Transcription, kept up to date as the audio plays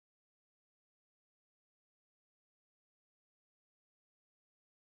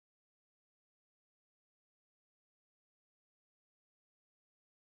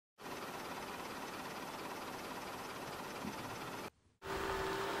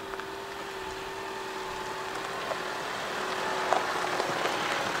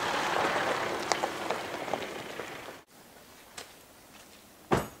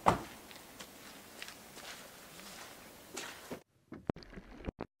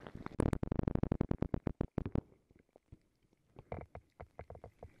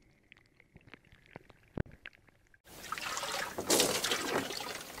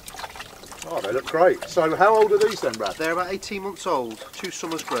Oh, they look great. So how old are these then, Brad? They're about 18 months old, 2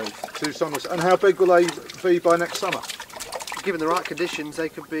 summers growth. 2 summers. And how big will they be by next summer? Given the right conditions, they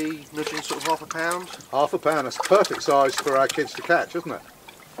could be nudging sort of half a pound. Half a pound. That's perfect size for our kids to catch, isn't it?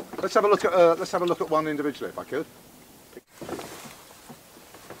 Let's have a look at one individually, if I could.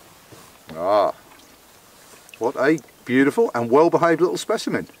 Ah, what a beautiful and well-behaved little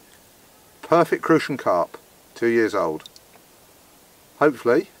specimen. Perfect crucian carp, 2 years old.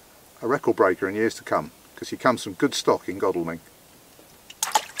 Hopefully a record breaker in years to come, because he comes from good stock in Godalming.